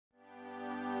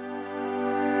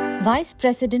Vice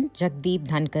President Jagdeep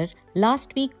Dhankar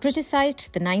last week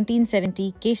criticized the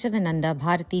 1970 Kesavananda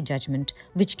Bharati judgment,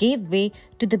 which gave way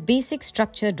to the basic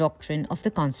structure doctrine of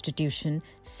the Constitution,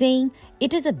 saying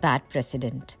it is a bad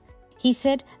precedent. He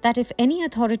said that if any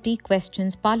authority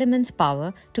questions Parliament's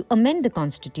power to amend the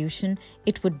Constitution,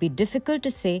 it would be difficult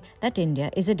to say that India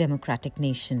is a democratic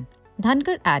nation.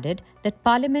 Dhankar added that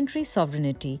parliamentary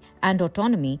sovereignty and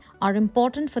autonomy are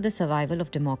important for the survival of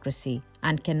democracy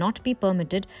and cannot be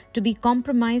permitted to be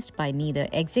compromised by neither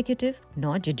executive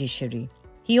nor judiciary.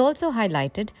 He also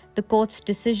highlighted the court's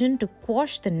decision to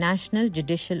quash the National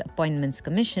Judicial Appointments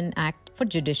Commission Act for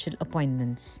judicial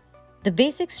appointments. The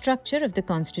basic structure of the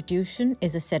Constitution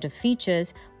is a set of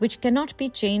features which cannot be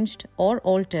changed or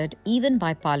altered even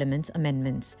by Parliament's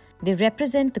amendments. They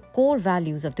represent the core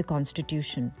values of the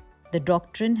Constitution. The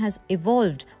doctrine has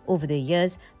evolved over the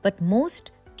years, but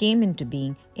most came into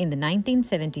being in the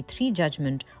 1973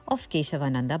 judgment of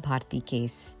Kesavananda Bharati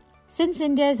case. Since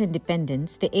India's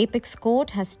independence, the Apex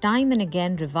Court has time and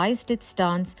again revised its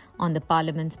stance on the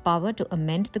Parliament's power to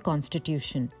amend the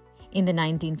Constitution. In the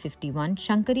 1951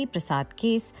 Shankari Prasad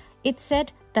case, it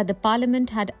said that the Parliament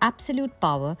had absolute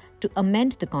power to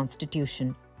amend the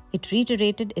Constitution. It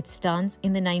reiterated its stance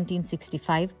in the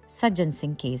 1965 Sajjan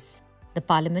Singh case. The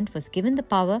Parliament was given the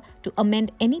power to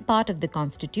amend any part of the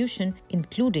Constitution,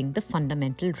 including the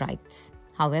fundamental rights.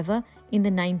 However, in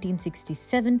the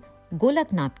 1967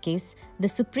 Golaknath case, the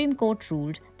Supreme Court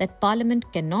ruled that Parliament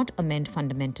cannot amend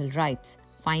fundamental rights.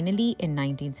 Finally, in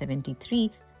 1973,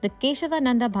 the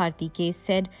Kesavananda Bharati case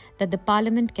said that the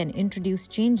Parliament can introduce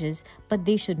changes, but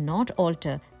they should not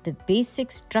alter the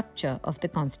basic structure of the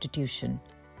Constitution.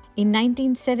 In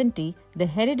 1970, the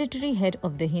hereditary head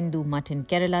of the Hindu Mutt in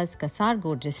Kerala's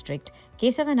Kasaragod district,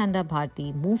 Kesavananda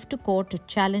Bharati, moved to court to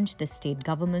challenge the state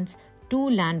government's two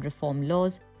land reform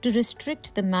laws to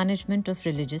restrict the management of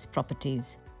religious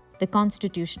properties. The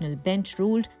constitutional bench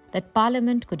ruled that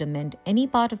Parliament could amend any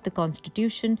part of the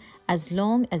Constitution as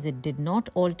long as it did not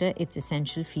alter its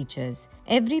essential features.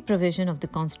 Every provision of the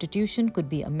Constitution could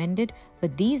be amended,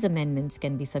 but these amendments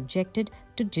can be subjected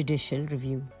to judicial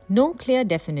review. No clear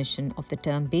definition of the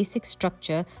term basic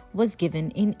structure was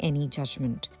given in any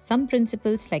judgment. Some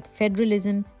principles like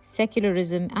federalism,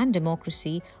 secularism, and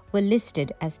democracy were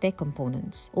listed as their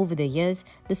components. Over the years,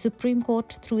 the Supreme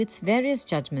Court, through its various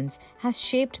judgments, has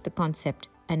shaped the concept,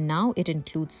 and now it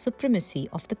includes supremacy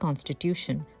of the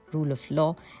Constitution, rule of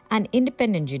law, an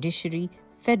independent judiciary,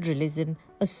 federalism,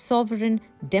 a sovereign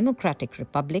democratic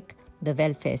republic, the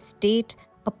welfare state,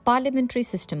 a parliamentary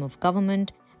system of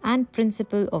government, and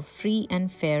principle of free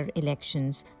and fair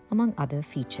elections, among other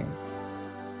features.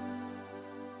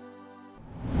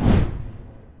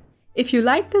 If you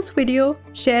like this video,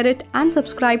 share it and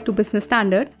subscribe to Business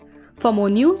Standard. For more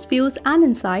news, views and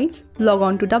insights, log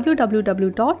on to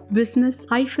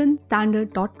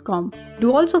www.business-standard.com.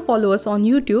 Do also follow us on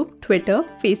YouTube, Twitter,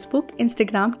 Facebook,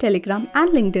 Instagram, Telegram and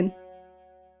LinkedIn.